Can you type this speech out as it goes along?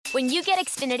When you get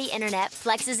Xfinity Internet,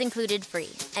 Flex is included free.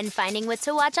 And finding what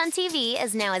to watch on TV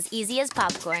is now as easy as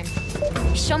popcorn.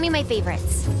 Show me my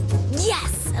favorites.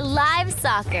 Yes! Live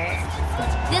soccer.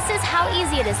 This is how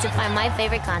easy it is to find my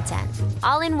favorite content,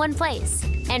 all in one place.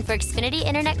 And for Xfinity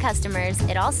Internet customers,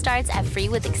 it all starts at free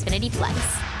with Xfinity Flex.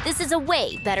 This is a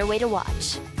way better way to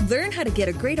watch. Learn how to get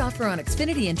a great offer on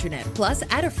Xfinity Internet. Plus,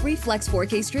 add a free Flex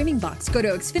 4K streaming box. Go to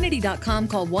Xfinity.com,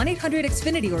 call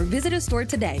 1-800-XFINITY or visit a store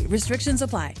today. Restrictions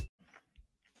apply.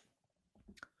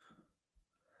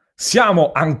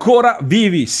 Siamo ancora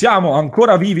vivi,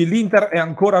 l'Inter è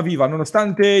ancora viva,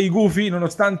 nonostante i gufi,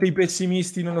 nonostante i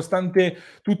pessimisti, nonostante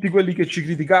tutti quelli che ci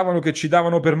criticavano, che ci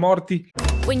davano per morti.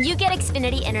 When you get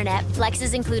Xfinity Internet, Flex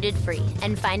is included free,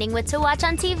 and finding what to watch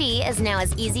on TV is now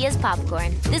as easy as popcorn.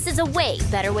 This is a way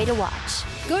better way to watch.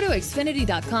 Go to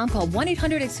Xfinity.com, call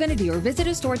 1-800-XFINITY or visit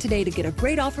a store today to get a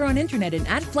great offer on internet and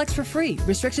add Flex for free.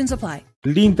 Restrictions apply.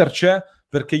 L'Inter c'è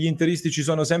perché gli interisti ci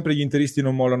sono sempre, gli interisti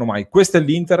non mollano mai. Questo è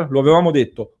l'Inter, lo avevamo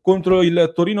detto. Contro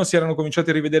il Torino si erano cominciati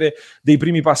a rivedere dei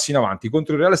primi passi in avanti.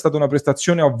 Contro il Reale è stata una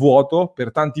prestazione a vuoto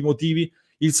per tanti motivi.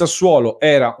 Il Sassuolo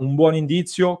era un buon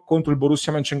indizio, contro il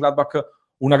Borussia M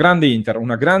una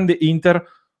grande Inter,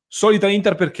 solita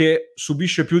Inter perché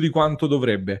subisce più di quanto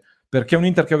dovrebbe, perché è un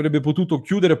Inter che avrebbe potuto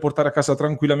chiudere e portare a casa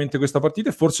tranquillamente questa partita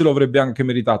e forse lo avrebbe anche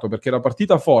meritato, perché la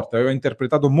partita forte, aveva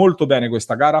interpretato molto bene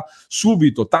questa gara,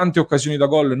 subito tante occasioni da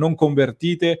gol non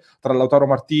convertite tra Lautaro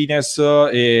Martinez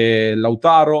e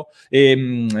Lautaro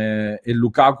e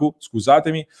Lukaku,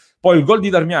 scusatemi. Poi il gol di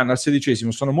Darmian al 16esimo,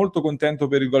 sono molto contento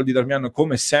per il gol di Darmian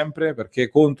come sempre, perché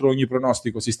contro ogni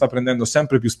pronostico si sta prendendo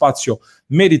sempre più spazio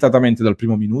meritatamente dal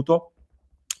primo minuto.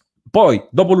 Poi,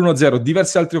 dopo l'1-0,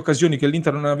 diverse altre occasioni che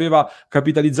l'Inter non aveva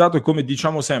capitalizzato e come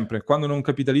diciamo sempre, quando non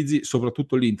capitalizzi,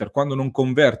 soprattutto l'Inter, quando non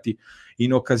converti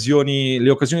in occasioni,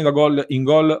 le occasioni da gol in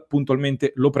gol,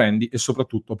 puntualmente lo prendi e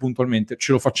soprattutto puntualmente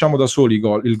ce lo facciamo da soli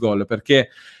il gol, perché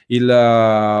il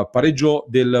pareggio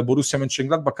del Borussia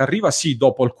Mönchengladbach arriva sì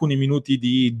dopo alcuni minuti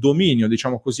di dominio,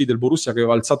 diciamo così, del Borussia che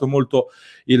aveva alzato molto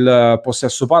il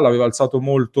possesso palla, aveva alzato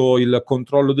molto il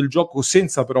controllo del gioco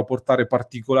senza però portare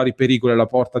particolari pericoli alla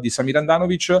porta di Samir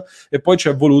Handanovic, e poi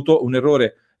c'è voluto un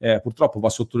errore purtroppo va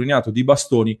sottolineato di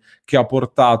Bastoni, che ha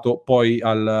portato poi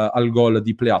al gol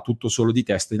di Plea, tutto solo di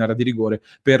testa in area di rigore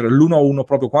per l'1-1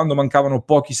 proprio quando mancavano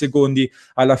pochi secondi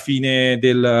alla fine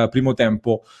del primo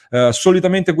tempo.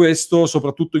 Solitamente questo,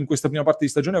 soprattutto in questa prima parte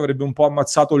di stagione, avrebbe un po'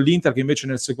 ammazzato l'Inter, che invece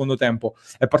nel secondo tempo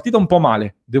è partita un po'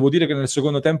 male. Devo dire che nel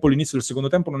secondo tempo, l'inizio del secondo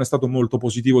tempo non è stato molto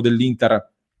positivo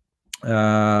dell'Inter,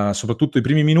 soprattutto i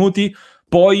primi minuti.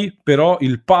 Poi però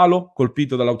il palo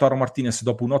colpito da Lautaro Martinez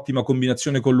dopo un'ottima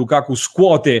combinazione con Lukaku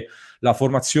scuote la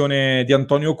formazione di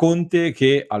Antonio Conte,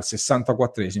 che al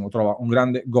 64esimo trova un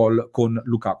grande gol con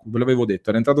Lukaku. Ve l'avevo detto,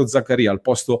 era entrato Zaccaria al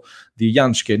posto di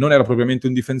Janč, che non era propriamente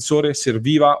un difensore,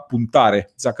 serviva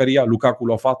puntare Zaccaria, Lukaku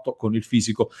lo ha fatto con il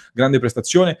fisico, grande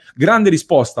prestazione, grande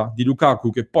risposta di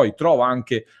Lukaku, che poi trova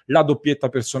anche la doppietta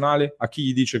personale. A chi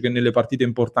gli dice che nelle partite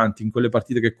importanti, in quelle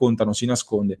partite che contano, si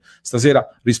nasconde, stasera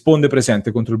risponde presente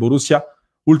contro il Borussia.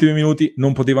 Ultimi minuti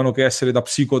non potevano che essere da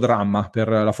psicodramma per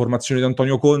la formazione di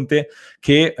Antonio Conte,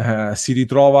 che si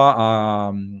ritrova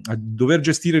a dover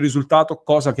gestire il risultato,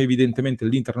 cosa che evidentemente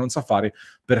l'Inter non sa fare,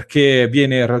 perché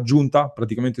viene raggiunta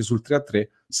praticamente sul 3-3,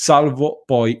 salvo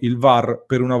poi il VAR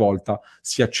per una volta.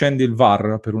 Si accende il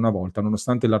VAR per una volta,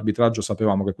 nonostante l'arbitraggio,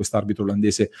 sapevamo che quest'arbitro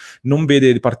olandese non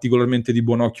vede particolarmente di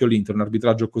buon occhio l'Inter, un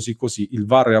arbitraggio così, il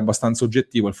VAR è abbastanza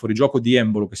oggettivo, il fuorigioco di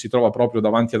Embolo che si trova proprio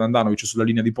davanti ad Handanovic sulla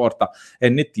linea di porta è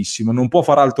nettissimo, non può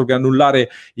far altro che annullare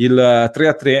il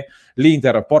 3-3.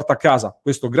 L'Inter porta a casa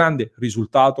questo grande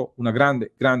risultato, una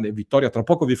grande vittoria. Tra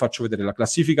poco vi faccio vedere la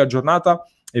classifica aggiornata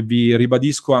e vi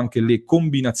ribadisco anche le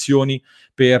combinazioni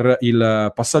per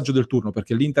il passaggio del turno,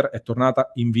 perché l'Inter è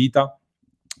tornata in vita.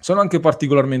 Sono anche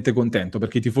particolarmente contento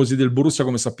perché i tifosi del Borussia,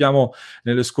 come sappiamo,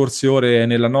 nelle scorse ore,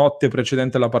 nella notte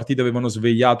precedente alla partita, avevano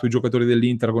svegliato i giocatori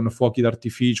dell'Inter con fuochi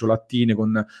d'artificio, lattine,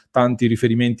 con tanti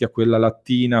riferimenti a quella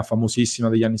lattina famosissima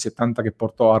degli anni 70 che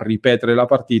portò a ripetere la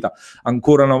partita.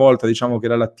 Ancora una volta diciamo che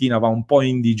la lattina va un po'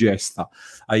 indigesta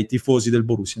ai tifosi del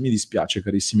Borussia. Mi dispiace,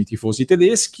 carissimi tifosi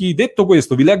tedeschi. Detto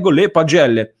questo, vi leggo le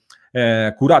pagelle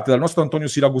curate dal nostro Antonio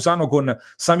Siracusano con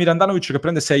Samir Handanovic, che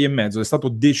prende 6,5. È stato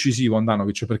decisivo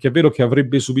Handanovic, perché è vero che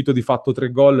avrebbe subito di fatto 3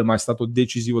 gol, ma è stato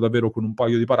decisivo davvero con un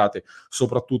paio di parate,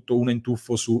 soprattutto una in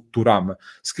tuffo su Thuram.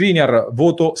 Skriniar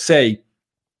voto 6,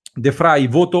 De Vrij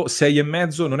voto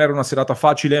 6,5. Non era una serata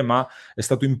facile, ma è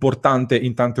stato importante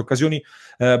in tante occasioni.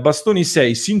 Bastoni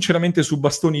 6. Sinceramente su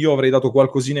Bastoni io avrei dato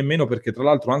qualcosina in meno, perché tra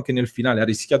l'altro anche nel finale ha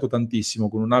rischiato tantissimo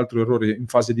con un altro errore in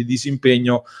fase di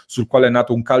disimpegno, sul quale è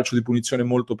nato un calcio di punizione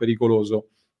molto pericoloso.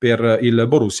 per il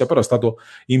Borussia, però è stato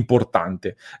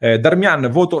importante. Darmian,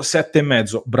 voto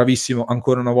 7,5, bravissimo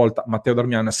ancora una volta Matteo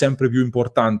Darmian, sempre più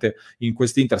importante in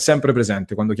quest'Inter, sempre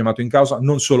presente quando chiamato in causa,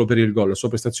 non solo per il gol, la sua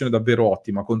prestazione è davvero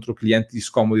ottima contro clienti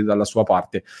scomodi dalla sua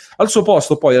parte. Al suo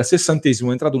posto poi al 60esimo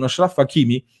è entrato un Achraf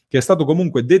Hakimi, che è stato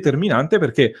comunque determinante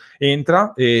perché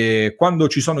entra e quando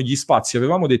ci sono gli spazi,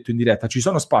 avevamo detto in diretta, ci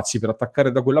sono spazi per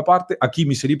attaccare da quella parte,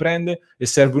 Hakimi si riprende e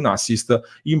serve un assist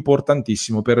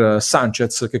importantissimo per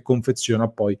Sanchez, che confeziona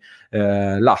poi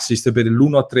l'assist per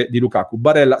l'1-3 di Lukaku.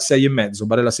 Barella 6,5,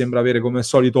 Barella sembra avere come al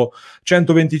solito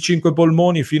 125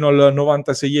 polmoni, fino al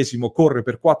 96esimo corre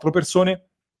per 4 persone.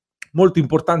 Molto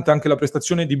importante anche la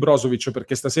prestazione di Brozovic,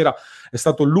 perché stasera è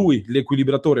stato lui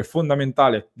l'equilibratore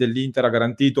fondamentale dell'Inter, ha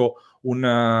garantito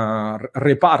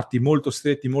reparti molto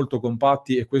stretti, molto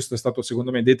compatti, e questo è stato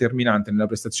secondo me determinante nella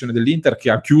prestazione dell'Inter,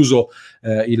 che ha chiuso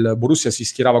il Borussia si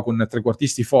schierava con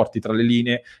trequartisti forti tra le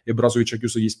linee e Brozovic ha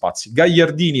chiuso gli spazi.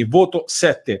 Gagliardini, voto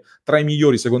 7, tra i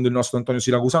migliori secondo il nostro Antonio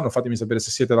Siracusano, fatemi sapere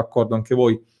se siete d'accordo anche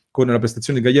voi con la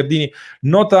prestazione di Gagliardini.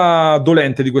 Nota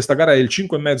dolente di questa gara è il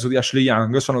 5,5 di Ashley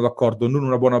Young, sono d'accordo, non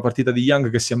una buona partita di Young,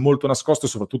 che si è molto nascosto e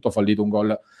soprattutto ha fallito un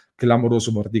gol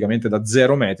clamoroso praticamente da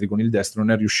 0 metri con il destro,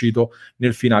 non è riuscito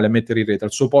nel finale a mettere in rete.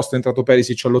 Al suo posto è entrato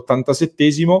Perisic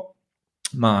all'87esimo,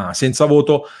 ma senza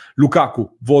voto.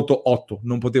 Lukaku, voto 8,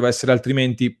 non poteva essere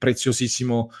altrimenti,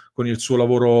 preziosissimo con il suo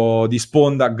lavoro di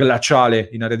sponda, glaciale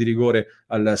in area di rigore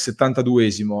al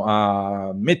 72esimo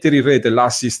a mettere in rete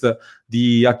l'assist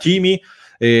di Hakimi.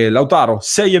 Lautaro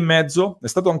 6,5, è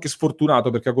stato anche sfortunato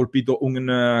perché ha colpito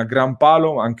un gran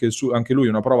palo, anche lui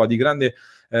una prova di grande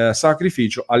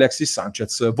sacrificio. Alexis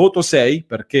Sanchez, voto 6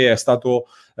 perché è stato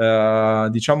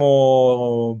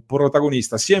diciamo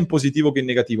protagonista sia in positivo che in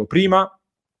negativo. Prima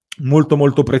molto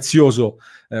molto prezioso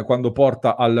quando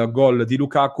porta al gol di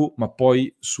Lukaku, ma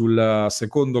poi sul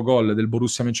secondo gol del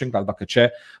Borussia Mönchengladbach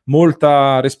c'è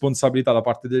molta responsabilità da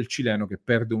parte del cileno, che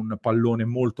perde un pallone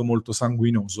molto molto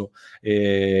sanguinoso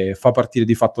e fa partire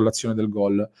di fatto l'azione del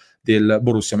gol del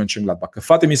Borussia Mönchengladbach.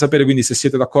 Fatemi sapere quindi se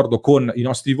siete d'accordo con i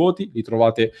nostri voti, li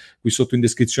trovate qui sotto in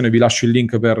descrizione, vi lascio il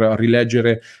link per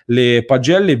rileggere le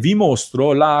pagelle. Vi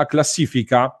mostro la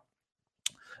classifica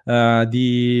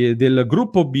del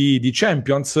gruppo B di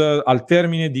Champions al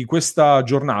termine di questa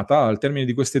giornata, al termine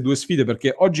di queste due sfide,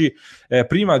 perché oggi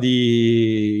prima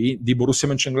di Borussia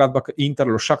Mönchengladbach Inter,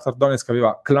 lo Shakhtar Donetsk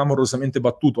aveva clamorosamente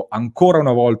battuto ancora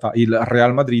una volta il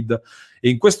Real Madrid, e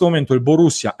in questo momento il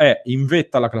Borussia è in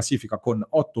vetta alla classifica con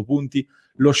 8 punti,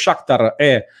 lo Shakhtar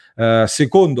è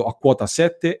secondo a quota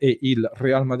 7 e il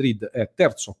Real Madrid è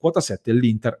terzo a quota 7 e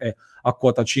l'Inter è a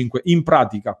quota 5. In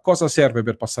pratica cosa serve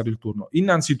per passare il turno?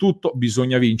 Innanzitutto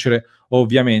bisogna vincere,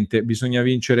 ovviamente bisogna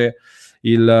vincere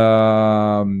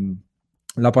la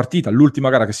partita,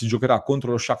 l'ultima gara che si giocherà contro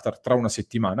lo Shakhtar tra una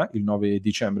settimana, il 9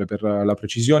 dicembre per la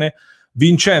precisione.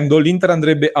 Vincendo l'Inter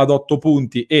andrebbe ad 8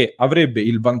 punti e avrebbe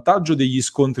il vantaggio degli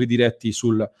scontri diretti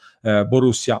sul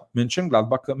Borussia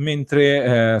Mönchengladbach,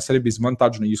 mentre sarebbe in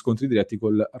svantaggio negli scontri diretti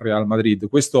col Real Madrid.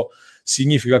 Questo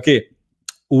significa che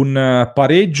un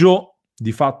pareggio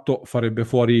di fatto farebbe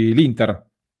fuori l'Inter,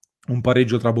 un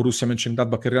pareggio tra Borussia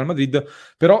Mönchengladbach e Real Madrid,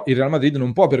 però il Real Madrid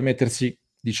non può permettersi,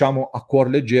 diciamo a cuor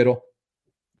leggero,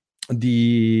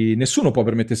 nessuno può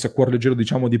permettersi a cuor leggero,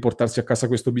 diciamo, di portarsi a casa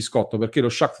questo biscotto, perché lo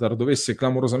Shakhtar dovesse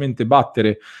clamorosamente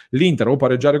battere l'Inter o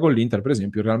pareggiare con l'Inter, per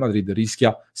esempio, il Real Madrid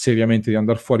rischia seriamente di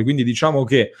andare fuori. Quindi diciamo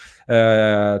che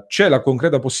c'è la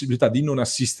concreta possibilità di non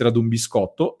assistere ad un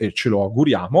biscotto, e ce lo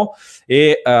auguriamo,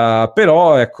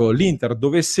 però ecco, l'Inter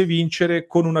dovesse vincere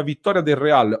con una vittoria del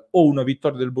Real o una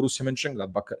vittoria del Borussia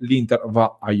Mönchengladbach, l'Inter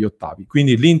va agli ottavi.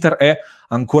 Quindi l'Inter è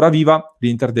ancora viva,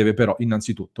 l'Inter deve però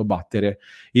innanzitutto battere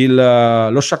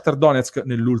lo Shakhtar Donetsk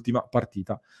nell'ultima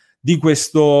partita di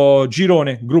questo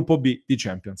girone gruppo B di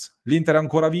Champions. L'Inter è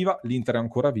ancora viva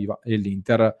e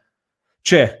l'Inter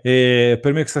c'è, e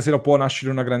per me stasera può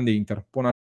nascere una grande Inter.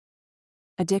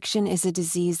 Addiction is a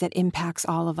disease that impacts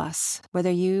all of us.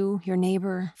 Whether you, your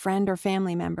neighbor, friend, or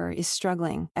family member is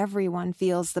struggling, everyone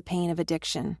feels the pain of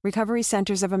addiction. Recovery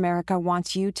Centers of America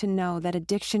wants you to know that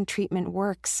addiction treatment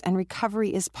works and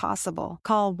recovery is possible.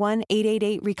 Call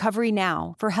 1-888-RECOVERY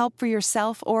now for help for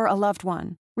yourself or a loved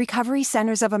one. Recovery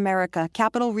Centers of America,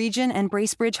 Capital Region, and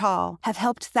Bracebridge Hall have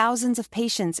helped thousands of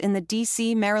patients in the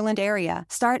D.C., Maryland area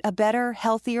start a better,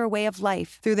 healthier way of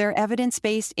life through their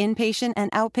evidence-based inpatient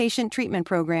and outpatient treatment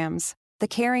programs. The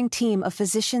caring team of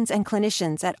physicians and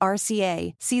clinicians at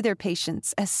RCA see their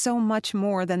patients as so much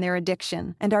more than their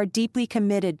addiction and are deeply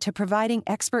committed to providing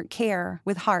expert care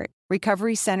with heart.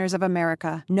 Recovery Centers of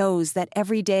America knows that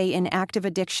every day in active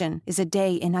addiction is a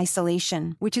day in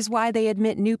isolation, which is why they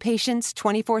admit new patients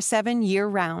 24/7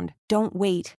 year-round. Don't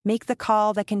wait. Make the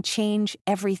call that can change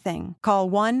everything. Call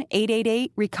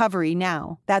 1-888-RECOVERY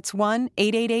now. That's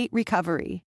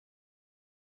 1-888-RECOVERY.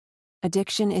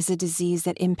 Addiction is a disease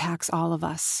that impacts all of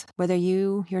us. Whether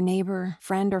you, your neighbor,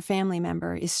 friend, or family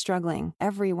member is struggling,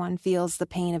 everyone feels the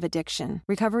pain of addiction.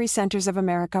 Recovery Centers of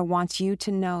America wants you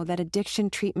to know that addiction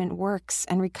treatment works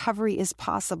and recovery is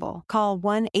possible. Call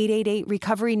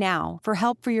 1-888-RECOVERY now for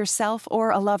help for yourself or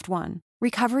a loved one.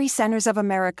 Recovery Centers of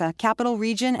America, Capital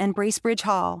Region, and Bracebridge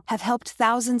Hall have helped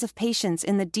thousands of patients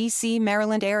in the D.C.,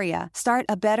 Maryland area start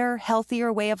a better,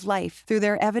 healthier way of life through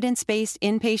their evidence-based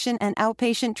inpatient and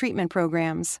outpatient treatment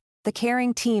programs. The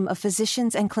caring team of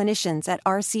physicians and clinicians at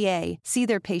RCA see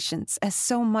their patients as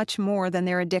so much more than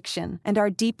their addiction and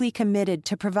are deeply committed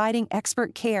to providing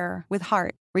expert care with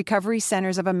heart. Recovery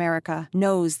Centers of America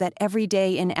knows that every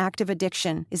day in active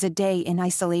addiction is a day in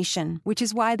isolation, which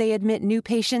is why they admit new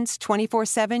patients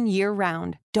 24/7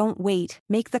 year-round. Don't wait.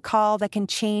 Make the call that can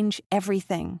change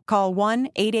everything. Call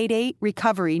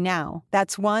 1-888-RECOVERY now.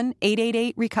 That's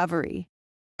 1-888-RECOVERY.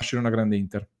 Una grande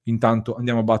Inter. Intanto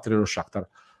andiamo a battere lo Shakhtar.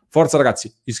 Forza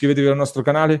ragazzi, iscrivetevi al nostro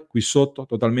canale qui sotto,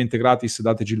 totalmente gratis,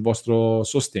 dateci il vostro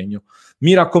sostegno.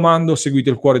 Mi raccomando, seguite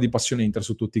il cuore di Passione Inter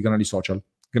su tutti i canali social.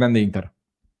 Grande Inter.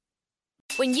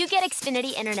 When you get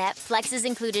Xfinity Internet, Flex is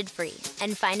included free,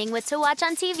 and finding what to watch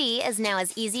on TV is now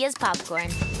as easy as popcorn.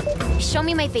 Show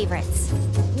me my favorites.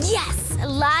 Yes,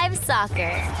 live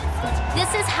soccer.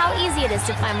 This is how easy it is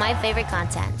to find my favorite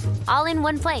content, all in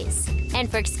one place. And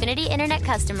for Xfinity Internet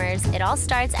customers, it all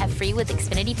starts at free with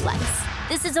Xfinity Flex.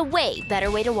 This is a way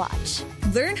better way to watch.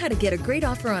 Learn how to get a great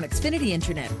offer on Xfinity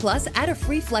Internet. Plus, add a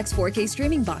free Flex 4K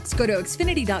streaming box. Go to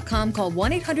Xfinity.com, call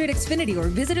 1-800-XFINITY, or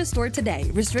visit a store today.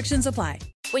 Restrictions apply.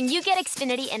 When you get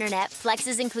Xfinity Internet, Flex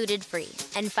is included free,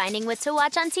 and finding what to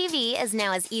watch on TV is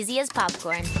now as easy as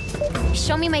popcorn.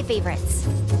 Show me my favorites.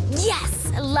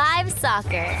 Yes, live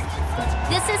soccer.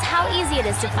 This is how easy it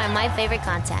is to find my favorite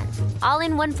content, all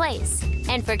in one place.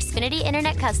 And for Xfinity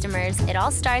Internet customers, it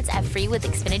all starts at free with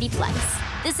Xfinity Flex.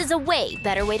 This is a way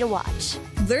better way to watch.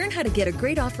 Learn how to get a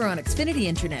great offer on Xfinity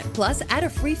Internet. Plus, add a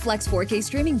free Flex 4K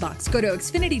streaming box. Go to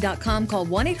Xfinity.com, call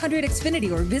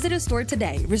 1-800-XFINITY, or visit a store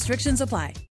today. Restrictions apply.